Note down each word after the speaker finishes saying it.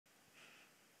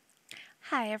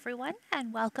Hi everyone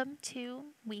and welcome to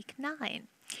week 9.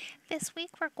 This week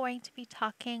we're going to be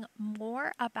talking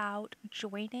more about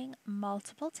joining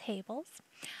multiple tables.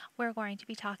 We're going to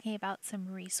be talking about some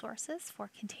resources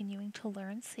for continuing to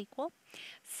learn SQL,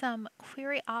 some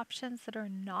query options that are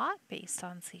not based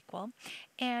on SQL,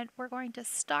 and we're going to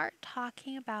start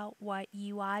talking about what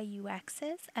UI UX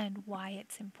is and why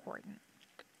it's important.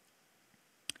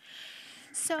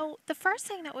 So the first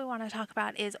thing that we want to talk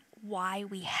about is why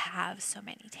we have so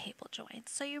many table joins.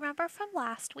 So you remember from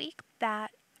last week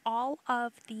that all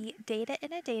of the data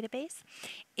in a database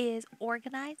is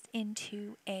organized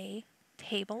into a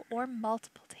table or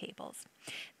multiple tables.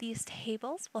 These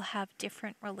tables will have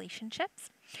different relationships.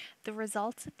 The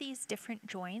results of these different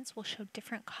joins will show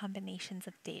different combinations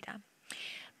of data.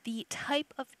 The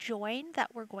type of join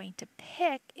that we're going to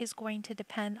pick is going to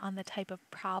depend on the type of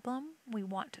problem we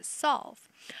want to solve.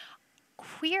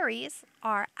 Queries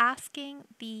are asking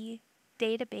the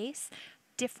database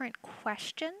different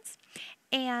questions,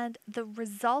 and the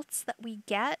results that we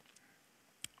get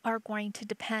are going to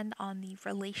depend on the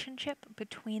relationship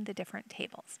between the different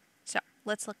tables. So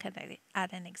let's look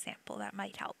at an example that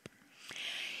might help.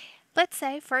 Let's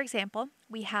say, for example,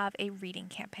 we have a reading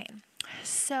campaign.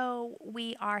 So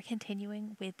we are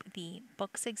continuing with the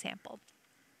books example.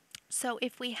 So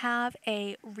if we have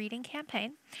a reading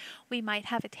campaign, we might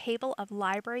have a table of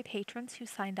library patrons who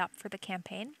signed up for the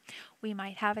campaign. We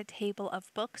might have a table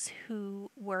of books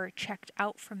who were checked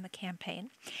out from the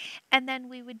campaign. And then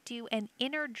we would do an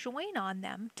inner join on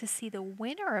them to see the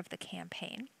winner of the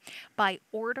campaign by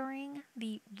ordering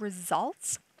the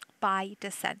results by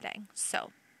descending.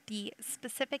 So the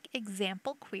specific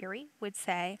example query would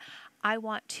say, I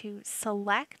want to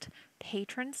select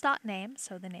patrons.name,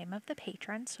 so the name of the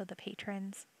patron, so the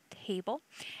patrons table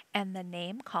and the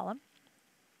name column.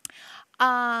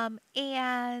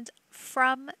 And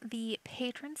from the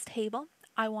patrons table,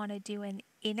 I want to do an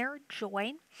inner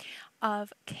join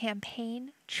of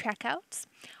campaign checkouts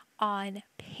on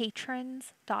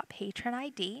patrons.patron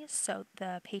ID. So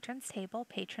the patrons table,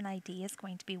 patron ID is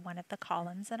going to be one of the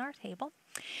columns in our table.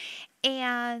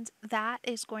 And that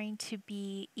is going to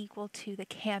be equal to the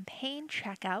campaign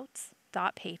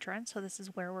checkouts.patron. So this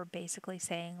is where we're basically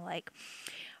saying, like,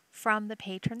 from the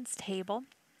patrons table,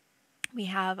 we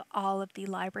have all of the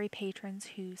library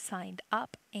patrons who signed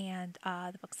up and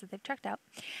the books that they've checked out.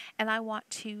 And I want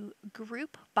to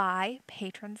group by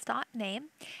patrons.name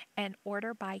and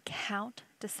order by count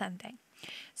descending.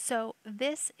 So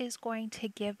this is going to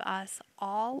give us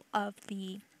all of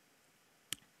the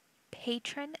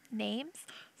patron names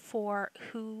for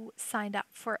who signed up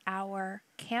for our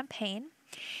campaign.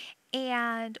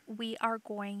 And we are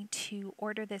going to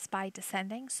order this by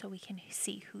descending so we can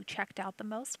see who checked out the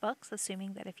most books,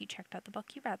 assuming that if you checked out the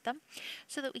book, you read them,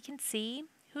 so that we can see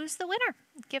who's the winner.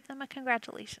 Give them a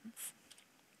congratulations.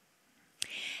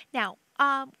 Now,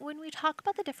 when we talk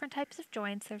about the different types of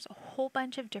joins, there's a whole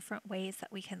bunch of different ways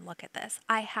that we can look at this.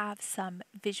 I have some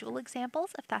visual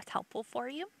examples if that's helpful for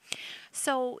you.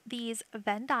 So these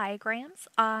Venn diagrams,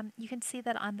 you can see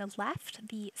that on the left,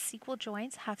 the SQL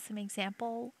joins have some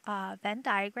example Venn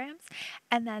diagrams,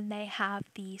 and then they have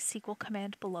the SQL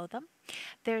command below them.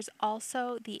 There's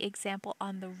also the example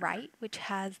on the right, which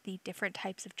has the different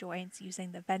types of joins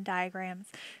using the Venn diagrams,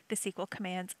 the SQL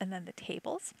commands, and then the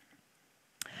tables.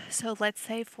 So let's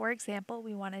say, for example,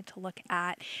 we wanted to look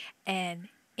at an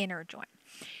inner join.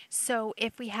 So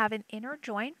if we have an inner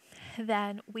join,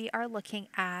 then we are looking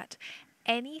at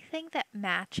anything that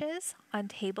matches on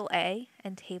table A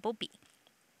and table B.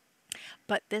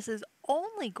 But this is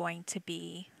only going to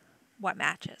be what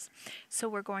matches. So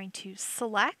we're going to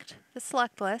select the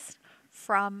select list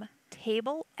from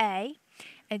table A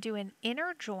and do an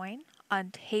inner join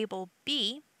on table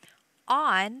B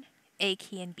on A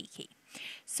key and B key.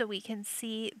 So we can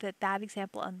see that that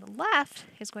example on the left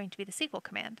is going to be the SQL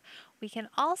command. We can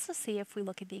also see, if we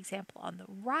look at the example on the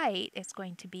right, it's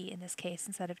going to be, in this case,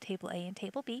 instead of table A and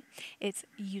table B, it's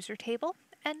user table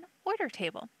and order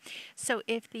table. So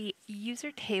if the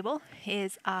user table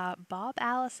is Bob,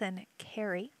 Allison,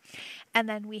 Carrie, and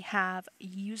then we have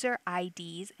user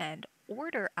IDs and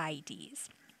order IDs,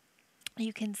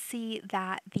 you can see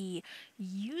that the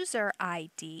user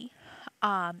ID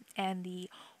and the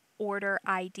order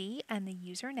ID and the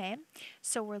username.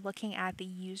 So we're looking at the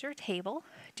user table,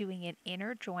 doing an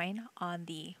inner join on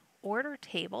the order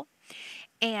table,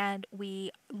 and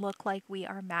we look like we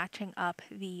are matching up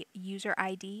the user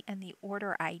ID and the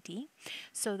order ID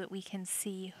so that we can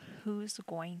see who's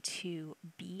going to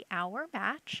be our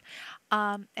match.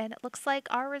 And it looks like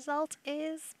our result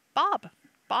is Bob.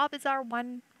 Bob is our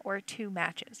 1 or 2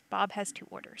 matches. Bob has 2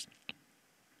 orders.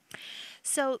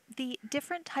 So the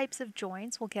different types of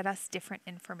joins will get us different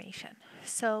information.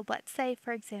 So let's say,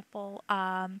 for example,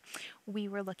 we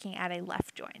were looking at a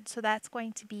left join. So that's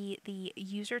going to be the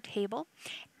user table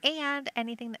and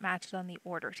anything that matches on the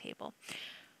order table.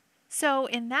 So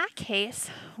in that case,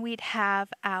 we'd have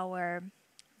our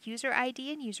user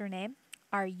ID and username,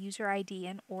 our user ID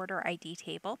and order ID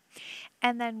table,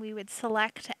 and then we would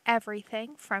select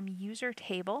everything from user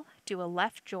table, do a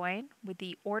left join with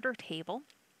the order table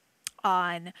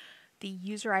on the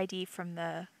user ID from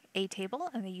the A table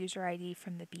and the user ID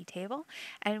from the B table,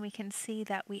 and we can see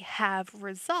that we have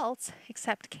results,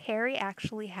 except Carrie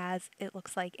actually has, it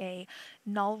looks like, a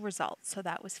null result, so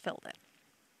that was filled in.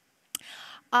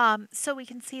 So we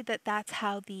can see that that's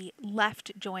how the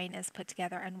left join is put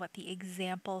together and what the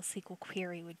example SQL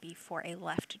query would be for a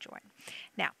left join.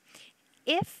 Now,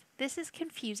 if this is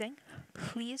confusing,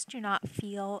 please do not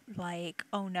feel like,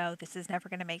 oh no, this is never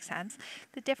going to make sense.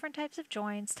 The different types of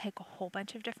joins take a whole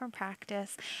bunch of different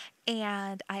practice,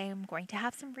 and I am going to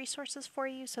have some resources for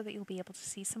you so that you'll be able to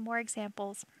see some more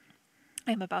examples.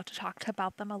 I'm about to talk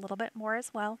about them a little bit more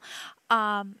as well,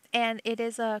 and it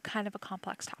is a kind of a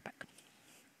complex topic.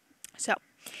 So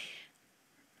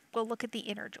we'll look at the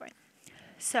inner join.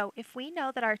 So if we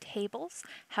know that our tables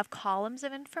have columns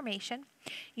of information,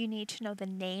 you need to know the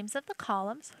names of the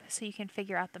columns so you can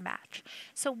figure out the match.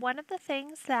 So one of the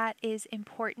things that is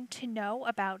important to know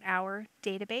about our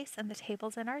database and the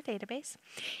tables in our database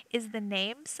is the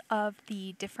names of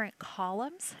the different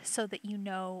columns so that you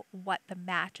know what the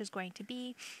match is going to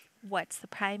be, what's the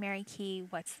primary key,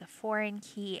 what's the foreign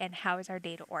key, and how is our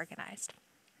data organized.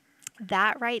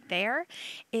 That right there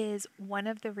is one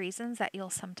of the reasons that you'll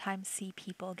sometimes see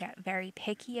people get very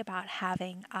picky about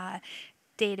having a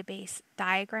database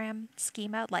diagram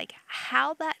schema, like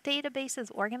how that database is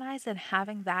organized, and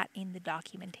having that in the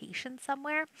documentation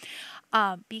somewhere,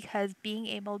 because being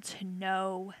able to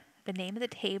know the name of the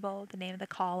table, the name of the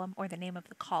column, or the name of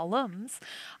the columns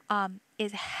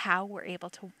is how we're able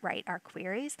to write our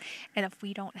queries. And if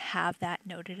we don't have that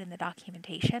noted in the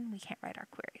documentation, we can't write our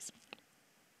queries.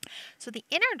 So the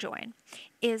inner join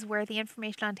is where the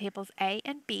information on tables A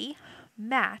and B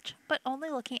match, but only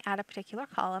looking at a particular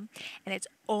column, and it's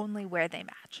only where they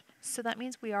match. So that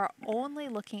means we are only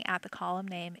looking at the column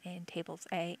name in tables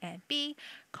A and B,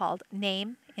 called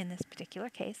name in this particular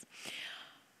case.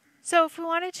 So if we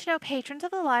wanted to know patrons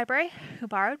of the library who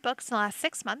borrowed books in the last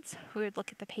 6 months, we would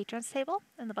look at the patrons table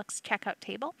and the books checkout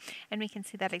table, and we can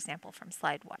see that example from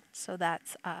slide 1. So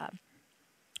that's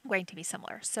going to be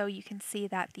similar. So you can see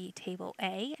that the table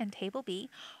A and table B,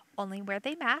 only where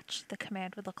they match, the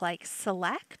command would look like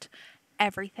select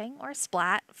everything or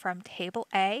splat from table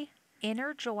A,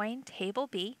 inner join table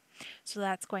B. So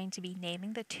that's going to be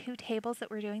naming the two tables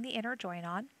that we're doing the inner join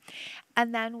on.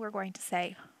 And then we're going to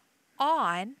say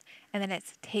on, and then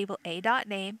it's table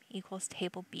A.name equals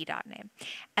table B.name.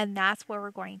 And that's where we're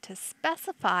going to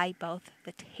specify both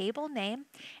the table name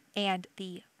and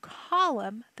the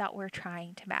column that we're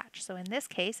trying to match. So in this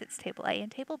case, it's table A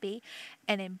and table B,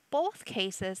 and in both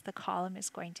cases, the column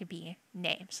is going to be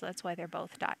name. So that's why they're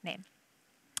both .name.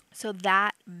 So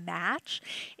that match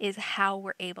is how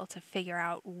we're able to figure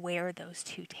out where those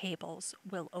two tables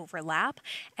will overlap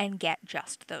and get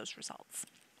just those results.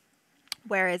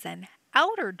 Whereas an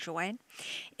outer join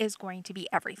is going to be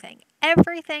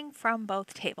everything from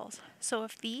both tables. So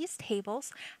if these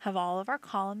tables have all of our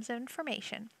columns of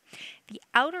information, the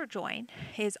outer join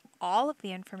is all of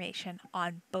the information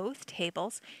on both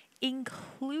tables,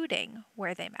 including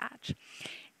where they match.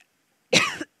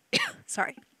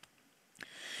 Sorry.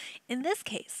 In this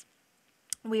case,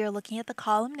 we are looking at the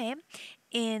column name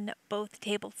in both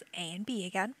tables A and B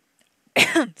again.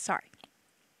 Sorry.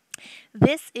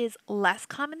 This is less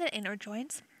common than inner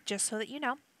joins, just so that you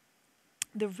know.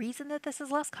 The reason that this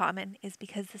is less common is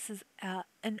because this is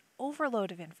an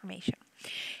overload of information.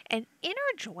 An inner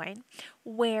join,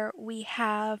 where we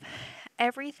have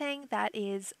everything that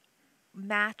is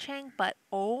matching, but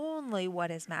only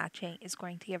what is matching, is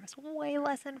going to give us way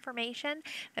less information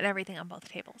than everything on both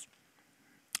tables.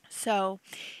 So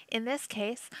in this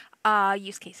case,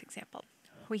 use case example,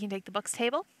 we can take the books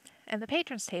table and the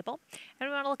patrons table, and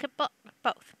we want to look at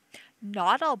both.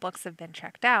 Not all books have been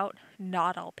checked out,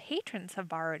 not all patrons have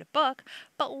borrowed a book,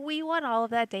 but we want all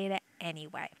of that data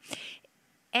anyway.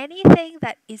 Anything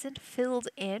that isn't filled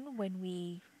in when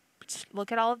we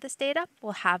look at all of this data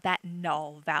will have that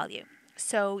null value.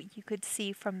 So you could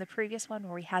see from the previous one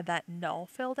where we had that null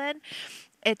filled in,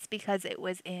 it's because it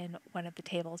was in one of the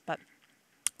tables, but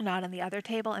not in the other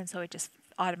table, and so it just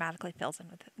automatically fills in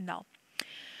with null.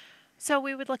 So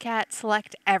we would look at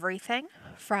select everything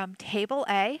from table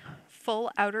A,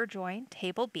 full outer join,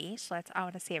 table B. So I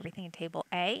want to see everything in table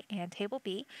A and table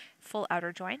B. Full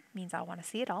outer join means I want to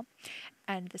see it all.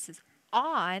 And this is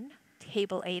on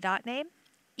table A dot name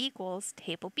equals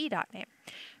table B dot name.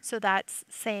 So that's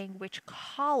saying which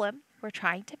column we're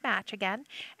trying to match again.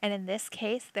 And in this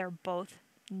case, they're both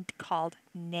called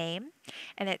name.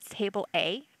 And it's table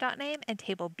A dot name and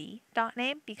table B dot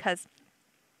name because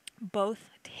both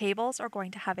tables are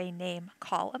going to have a name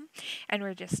column, and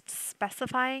we're just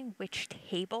specifying which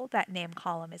table that name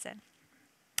column is in.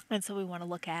 And so we want to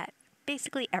look at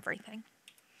basically everything.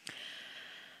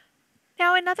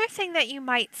 Now, another thing that you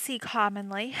might see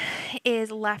commonly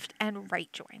is left and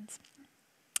right joins.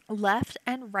 Left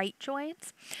and right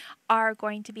joins are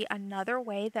going to be another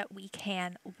way that we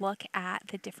can look at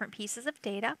the different pieces of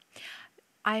data.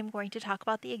 I'm going to talk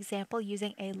about the example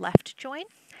using a left join.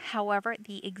 However,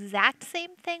 the exact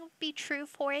same thing would be true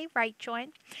for a right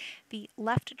join. The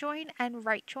left join and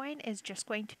right join is just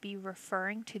going to be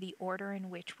referring to the order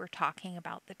in which we're talking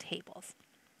about the tables.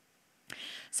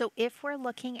 So if we're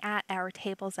looking at our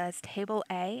tables as table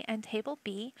A and table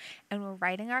B, and we're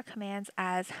writing our commands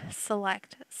as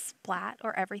select splat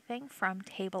or everything from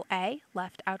table A,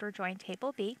 left outer join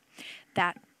table B,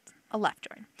 that's a left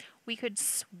join. We could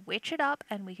switch it up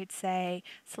and we could say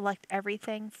select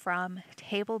everything from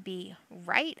table B,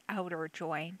 right outer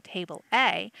join table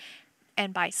A,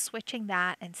 and by switching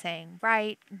that and saying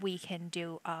right, we can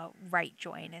do a right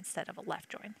join instead of a left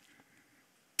join.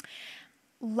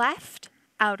 Left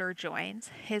outer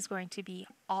joins is going to be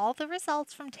all the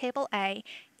results from table A,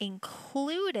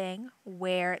 including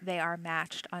where they are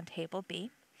matched on table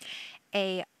B.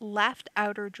 A left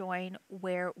outer join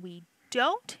where we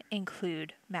don't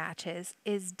include matches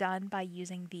is done by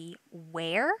using the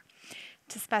where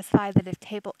to specify that if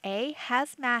table A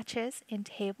has matches in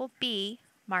table B,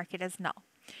 mark it as null.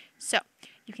 So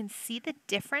you can see the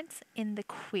difference in the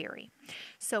query.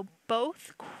 So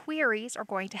both queries are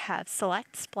going to have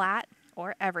select splat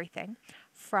or everything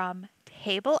from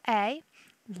table A,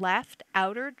 left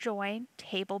outer join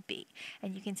table B.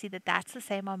 And you can see that that's the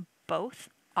same on both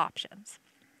options.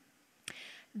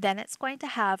 Then it's going to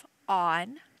have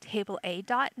on table A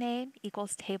dot name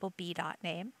equals table B dot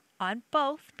name on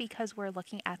both because we're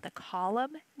looking at the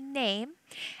column name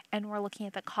and we're looking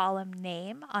at the column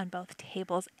name on both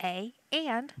tables A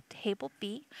and table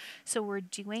B. So we're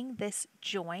doing this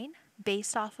join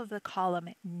based off of the column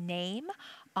name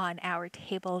on our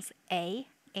tables A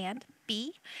and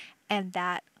B, and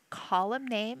that column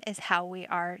name is how we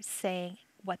are saying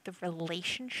what the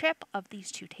relationship of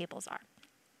these two tables are.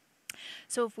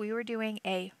 So if we were doing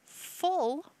a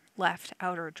full left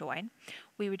outer join,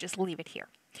 we would just leave it here.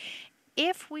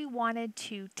 If we wanted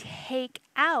to take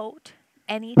out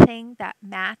anything that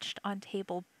matched on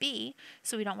table B,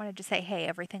 so we don't want to just say, hey,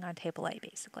 everything on table A,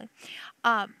 basically.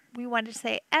 We wanted to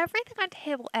say everything on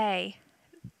table A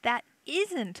that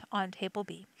isn't on table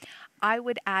B. I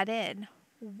would add in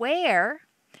where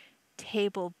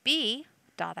table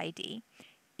B.id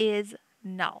is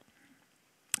null.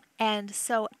 And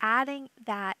so adding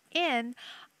that in,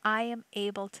 I am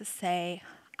able to say,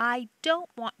 I don't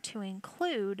want to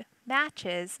include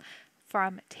matches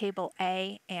from table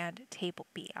A and table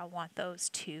B. I want those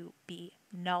to be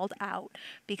nulled out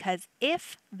because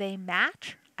if they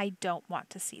match, I don't want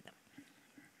to see them.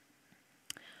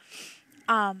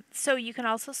 So you can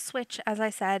also switch, as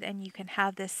I said, and you can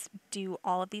have this do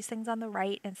all of these things on the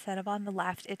right instead of on the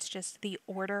left. It's just the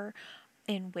order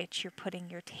in which you're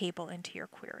putting your table into your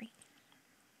query.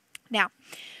 Now,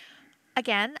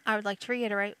 again, I would like to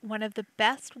reiterate, one of the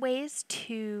best ways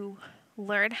to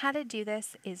learn how to do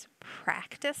this is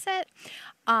practice it.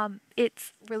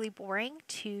 It's really boring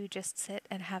to just sit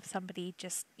and have somebody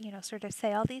just, sort of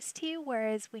say all these to you,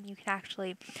 whereas when you can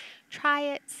actually try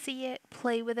it, see it,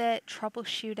 play with it,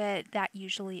 troubleshoot it, that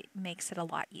usually makes it a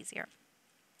lot easier.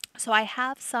 So I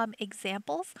have some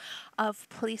examples of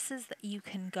places that you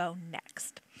can go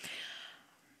next.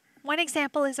 One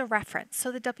example is a reference.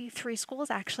 So the W3 Schools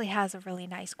actually has a really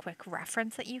nice quick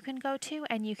reference that you can go to,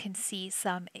 and you can see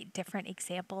some different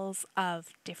examples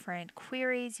of different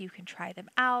queries. You can try them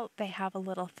out. They have a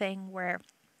little thing where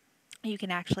you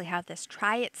can actually have this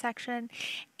try it section,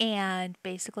 and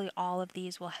basically all of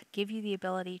these will give you the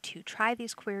ability to try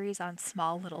these queries on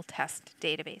small little test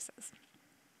databases.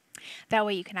 That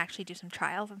way you can actually do some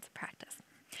trials and some practice.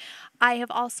 I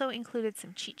have also included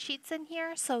some cheat sheets in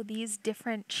here. So these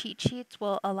different cheat sheets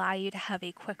will allow you to have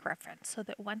a quick reference so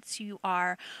that once you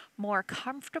are more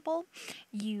comfortable,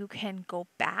 you can go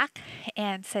back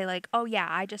and say like, oh yeah,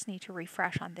 I just need to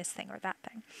refresh on this thing or that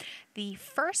thing. The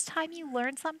first time you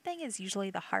learn something is usually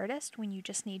the hardest. When you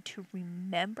just need to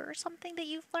remember something that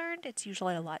you've learned, it's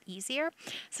usually a lot easier.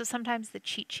 So sometimes the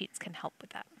cheat sheets can help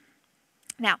with that.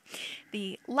 Now,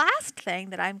 the last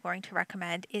thing that I'm going to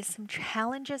recommend is some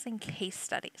challenges and case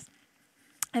studies.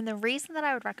 And the reason that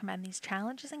I would recommend these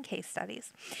challenges and case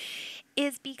studies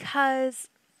is because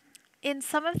in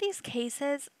some of these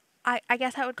cases, I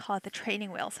guess I would call it the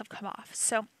training wheels have come off.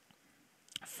 So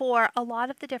for a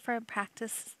lot of the different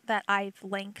practice that I've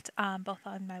linked, both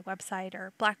on my website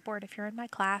or Blackboard if you're in my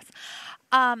class,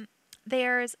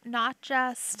 there's not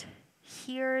just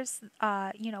here's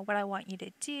what I want you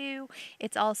to do.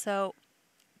 It's also,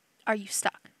 are you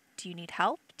stuck? Do you need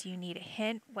help? Do you need a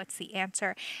hint? What's the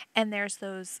answer? And there's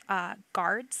those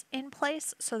guards in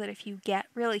place so that if you get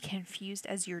really confused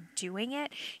as you're doing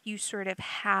it, you sort of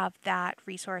have that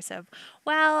resource of,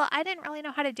 well, I didn't really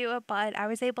know how to do it, but I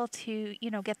was able to,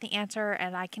 get the answer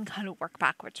and I can kind of work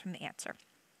backwards from the answer.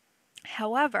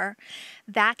 However,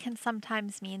 that can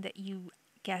sometimes mean that you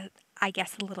get, I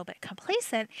guess, a little bit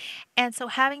complacent. And so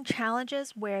having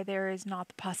challenges where there is not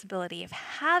the possibility of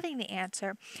having the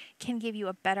answer can give you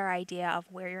a better idea of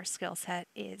where your skill set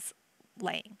is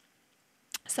laying.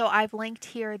 So I've linked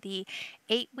here the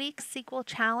 8-week SQL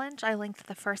challenge. I linked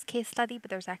the first case study, but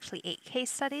there's actually 8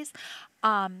 case studies.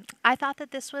 I thought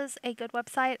that this was a good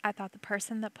website. I thought the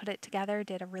person that put it together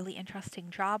did a really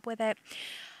interesting job with it.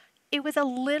 It was a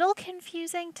little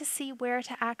confusing to see where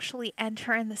to actually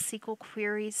enter in the SQL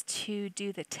queries to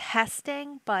do the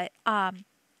testing, but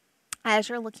as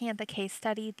you're looking at the case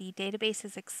study, the database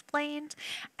is explained,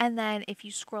 and then if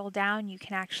you scroll down, you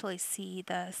can actually see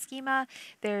the schema.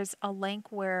 There's a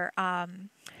link where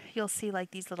you'll see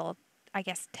like these little, I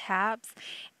guess, tabs,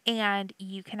 and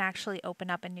you can actually open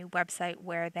up a new website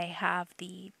where they have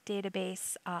the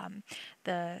database,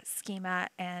 the schema,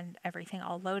 and everything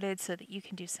all loaded so that you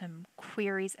can do some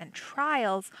queries and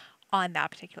trials on that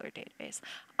particular database.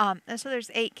 And so there's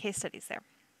 8 case studies there.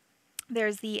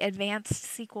 There's the advanced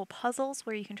SQL puzzles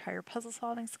where you can try your puzzle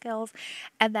solving skills.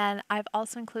 And then I've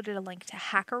also included a link to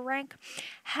HackerRank.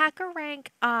 HackerRank,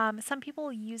 some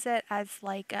people use it as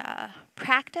like a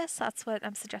practice. That's what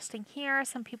I'm suggesting here.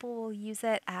 Some people will use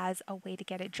it as a way to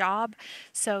get a job.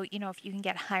 So, if you can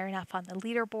get high enough on the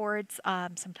leaderboards,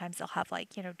 sometimes they'll have like,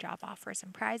 job offers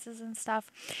and prizes and stuff.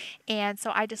 And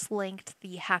so I just linked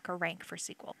the HackerRank for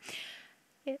SQL.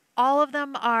 All of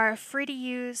them are free to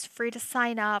use, free to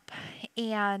sign up,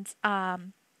 and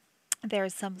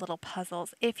there's some little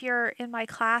puzzles. If you're in my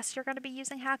class, you're going to be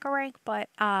using HackerRank, but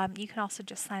you can also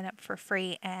just sign up for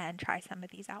free and try some of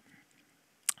these out.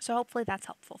 So hopefully that's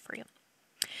helpful for you.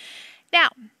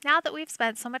 Now that we've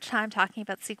spent so much time talking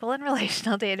about SQL and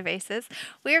relational databases,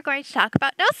 we are going to talk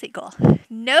about NoSQL.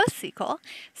 NoSQL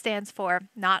stands for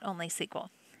not only SQL.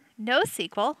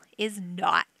 NoSQL is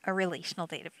not a relational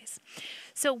database.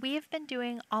 So we have been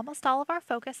doing almost all of our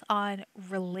focus on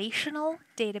relational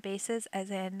databases, as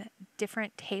in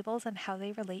different tables and how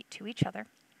they relate to each other.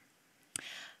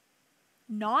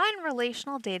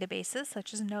 Non-relational databases,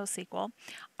 such as NoSQL,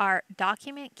 are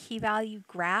document key value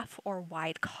graph or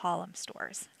wide column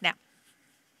stores. Now,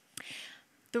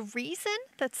 the reason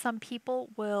that some people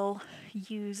will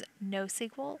use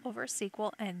NoSQL over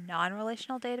SQL and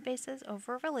non-relational databases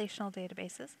over relational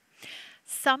databases,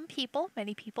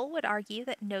 many people would argue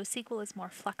that NoSQL is more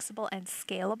flexible and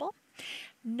scalable.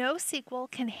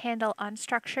 NoSQL can handle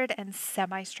unstructured and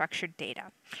semi-structured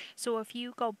data. So if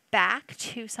you go back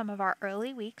to some of our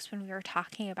early weeks when we were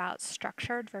talking about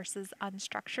structured versus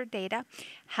unstructured data,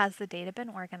 has the data been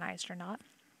organized or not?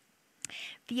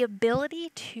 The ability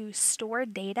to store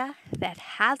data that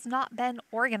has not been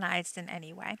organized in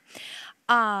any way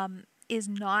is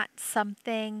not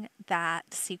something that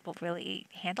SQL really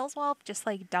handles well. Just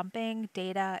like dumping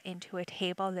data into a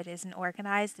table that isn't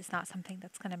organized is not something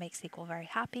that's going to make SQL very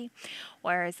happy,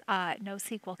 whereas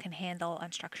NoSQL can handle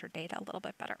unstructured data a little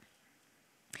bit better.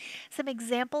 Some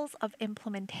examples of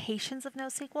implementations of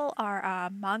NoSQL are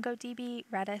MongoDB,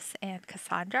 Redis, and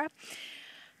Cassandra.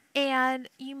 And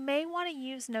you may want to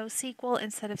use NoSQL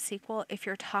instead of SQL if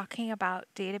you're talking about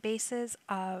databases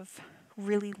of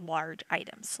really large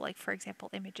items. So like, for example,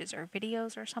 images or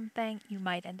videos or something, you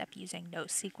might end up using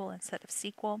NoSQL instead of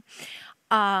SQL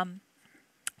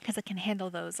because it can handle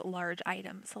those large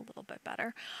items a little bit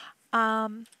better.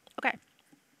 Okay,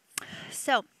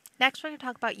 so next we're going to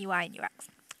talk about UI and UX.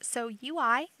 So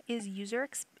UI is user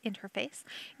interface,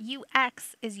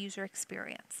 UX is user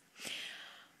experience.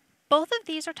 Both of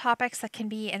these are topics that can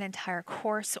be an entire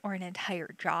course or an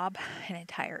entire job, an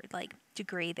entire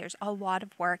degree. There's a lot of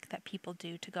work that people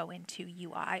do to go into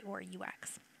UI or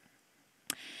UX.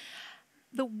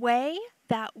 The way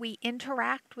that we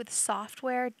interact with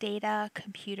software, data,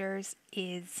 computers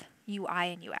is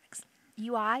UI and UX.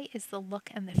 UI is the look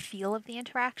and the feel of the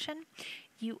interaction.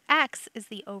 UX is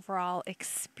the overall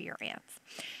experience.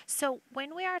 So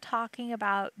when we are talking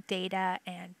about data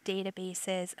and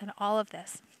databases and all of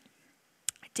this,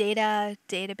 data,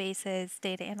 databases,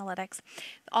 data analytics,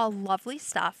 all lovely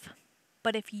stuff.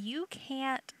 But if you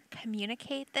can't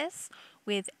communicate this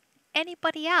with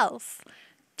anybody else,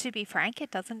 to be frank,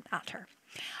 it doesn't matter.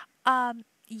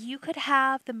 You could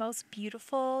have the most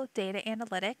beautiful data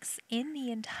analytics in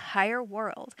the entire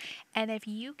world, and if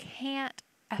you can't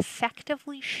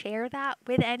effectively share that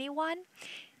with anyone,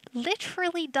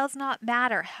 literally does not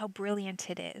matter how brilliant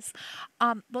it is.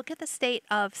 Look at the state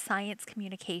of science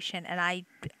communication, and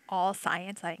all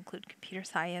science, I include computer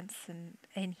science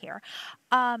in here.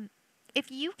 If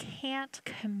you can't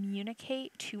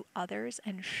communicate to others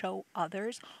and show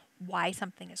others why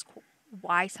something is cool,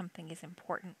 why something is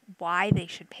important, why they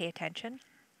should pay attention,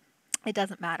 it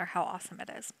doesn't matter how awesome it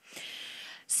is.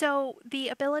 So the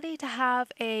ability to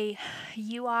have a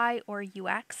UI or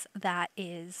UX that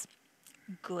is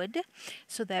good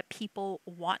so that people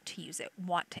want to use it,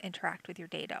 want to interact with your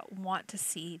data, want to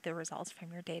see the results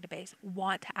from your database,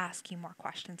 want to ask you more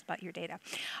questions about your data.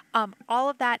 All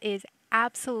of that is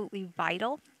absolutely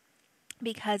vital,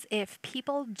 because if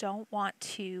people don't want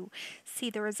to see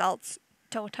the results,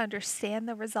 don't understand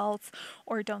the results,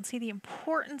 or don't see the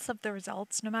importance of the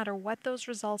results, no matter what those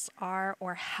results are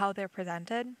or how they're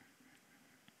presented,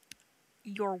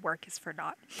 your work is for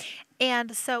naught.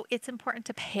 And so it's important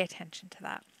to pay attention to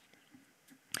that.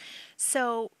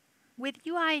 So with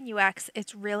UI and UX,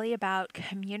 it's really about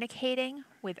communicating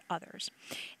with others.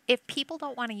 If people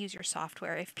don't want to use your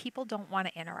software, if people don't want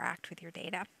to interact with your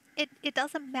data, it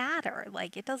doesn't matter.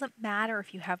 It doesn't matter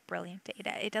if you have brilliant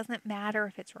data. It doesn't matter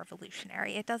if it's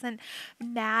revolutionary. It doesn't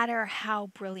matter how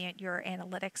brilliant your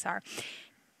analytics are.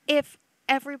 If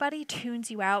everybody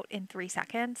tunes you out in 3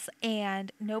 seconds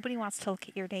and nobody wants to look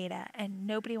at your data and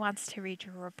nobody wants to read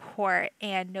your report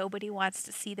and nobody wants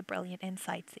to see the brilliant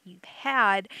insights that you've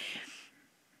had,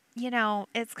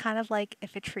 it's kind of like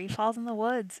if a tree falls in the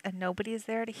woods and nobody's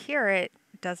there to hear it,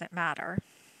 it doesn't matter.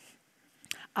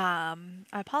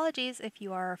 Apologies if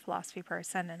you are a philosophy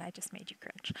person and I just made you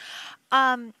cringe.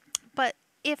 But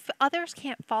if others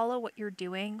can't follow what you're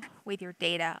doing with your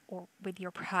data or with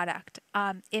your product,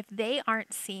 if they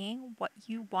aren't seeing what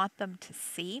you want them to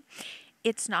see,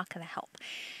 it's not going to help.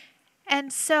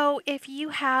 And so if you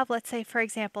have, let's say, for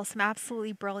example, some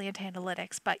absolutely brilliant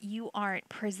analytics, but you aren't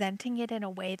presenting it in a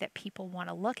way that people want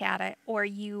to look at it, or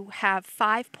you have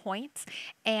 5 points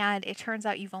and it turns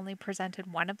out you've only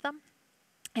presented one of them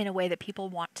in a way that people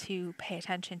want to pay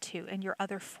attention to, and your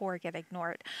other 4 get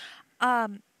ignored,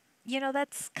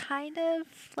 that's kind of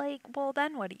like, well,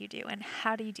 then what do you do and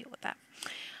how do you deal with that?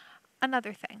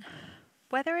 Another thing,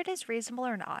 whether it is reasonable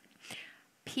or not,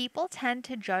 people tend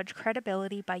to judge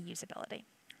credibility by usability.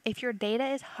 If your data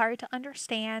is hard to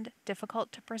understand,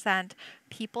 difficult to present,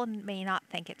 people may not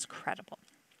think it's credible.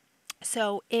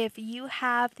 So if you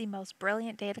have the most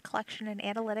brilliant data collection and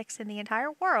analytics in the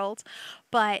entire world,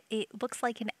 but it looks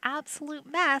like an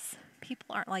absolute mess, people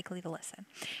aren't likely to listen.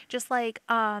 Just like,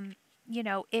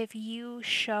 if you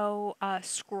show a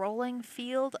scrolling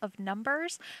field of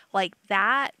numbers, like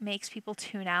that makes people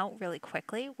tune out really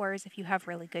quickly. Whereas if you have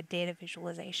really good data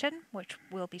visualization, which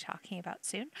we'll be talking about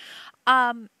soon,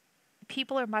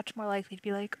 people are much more likely to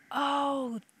be like,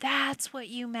 oh, that's what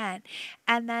you meant.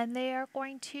 And then they are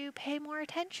going to pay more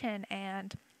attention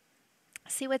and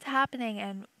see what's happening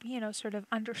and, sort of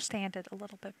understand it a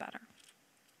little bit better.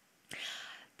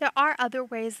 There are other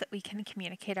ways that we can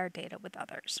communicate our data with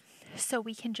others. So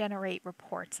we can generate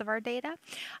reports of our data.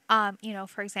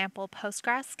 For example,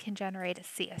 Postgres can generate a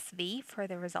CSV for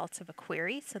the results of a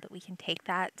query so that we can take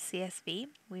that CSV.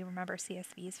 We remember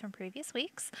CSVs from previous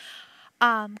weeks.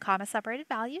 Comma separated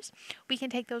values. We can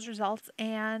take those results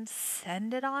and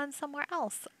send it on somewhere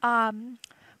else.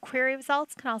 Query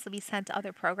results can also be sent to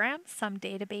other programs. Some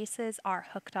databases are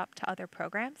hooked up to other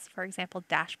programs. For example,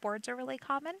 dashboards are really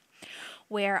common,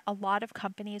 where a lot of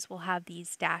companies will have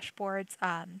these dashboards.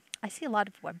 I see a lot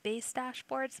of web-based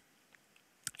dashboards,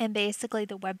 And basically,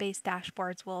 the web-based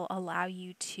dashboards will allow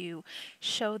you to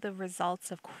show the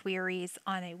results of queries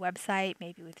on a website,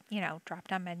 maybe with,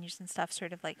 drop-down menus and stuff,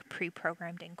 sort of like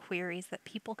pre-programmed in queries that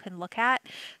people can look at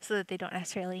so that they don't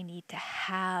necessarily need to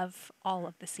have all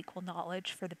of the SQL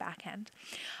knowledge for the back end.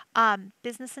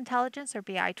 Business intelligence or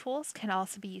BI tools can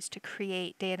also be used to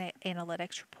create data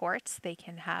analytics reports. They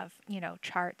can have,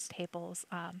 charts, tables,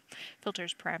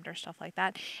 filters, parameters, stuff like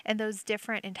that. And those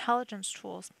different intelligence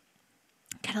tools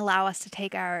can allow us to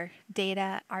take our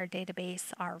data, our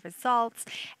database, our results,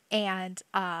 and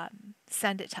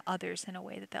send it to others in a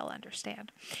way that they'll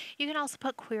understand. You can also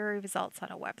put query results on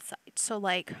a website. So,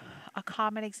 like a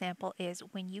common example is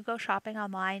when you go shopping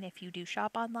online, if you do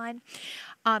shop online,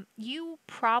 you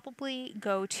probably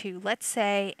go to, let's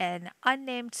say, an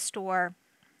unnamed store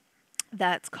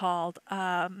that's called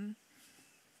Flamazon.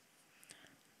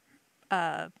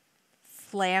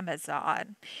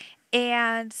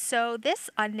 And so this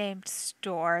unnamed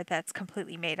store that's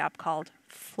completely made up called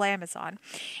Flamazon,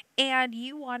 and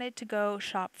you wanted to go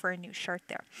shop for a new shirt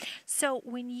there. So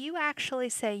when you actually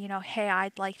say, hey,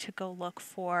 I'd like to go look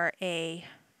for a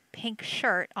pink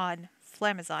shirt on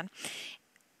Flamazon,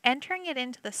 entering it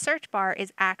into the search bar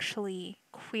is actually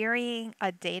querying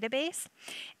a database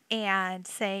and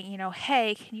saying,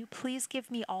 hey, can you please give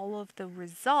me all of the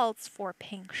results for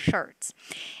pink shirts?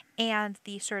 And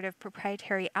the sort of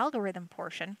proprietary algorithm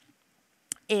portion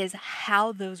is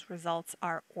how those results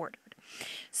are ordered.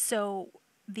 So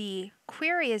the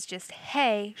query is just,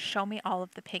 hey, show me all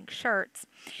of the pink shirts.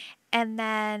 And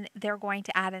then they're going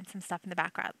to add in some stuff in the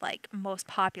background, like most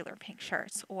popular pink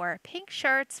shirts, or pink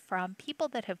shirts from people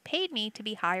that have paid me to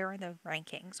be higher in the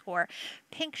rankings, or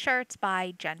pink shirts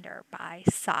by gender, by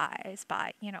size,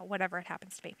 by, whatever it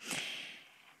happens to be.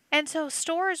 And so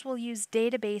stores will use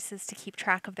databases to keep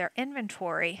track of their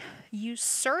inventory. Use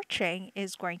searching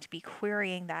is going to be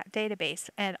querying that database,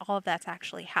 and all of that's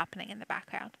actually happening in the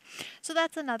background. So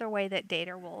that's another way that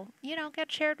data will, get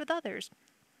shared with others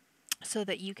so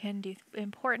that you can do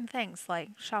important things like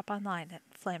shop online at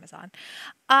Flamazon.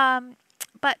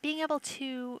 But being able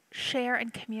to share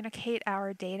and communicate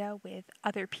our data with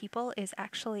other people is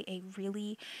actually a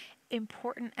really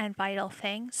important and vital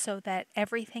thing so that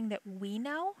everything that we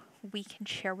know, we can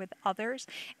share with others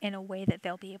in a way that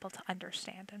they'll be able to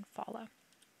understand and follow.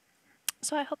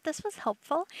 So I hope this was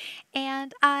helpful,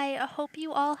 and I hope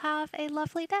you all have a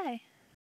lovely day.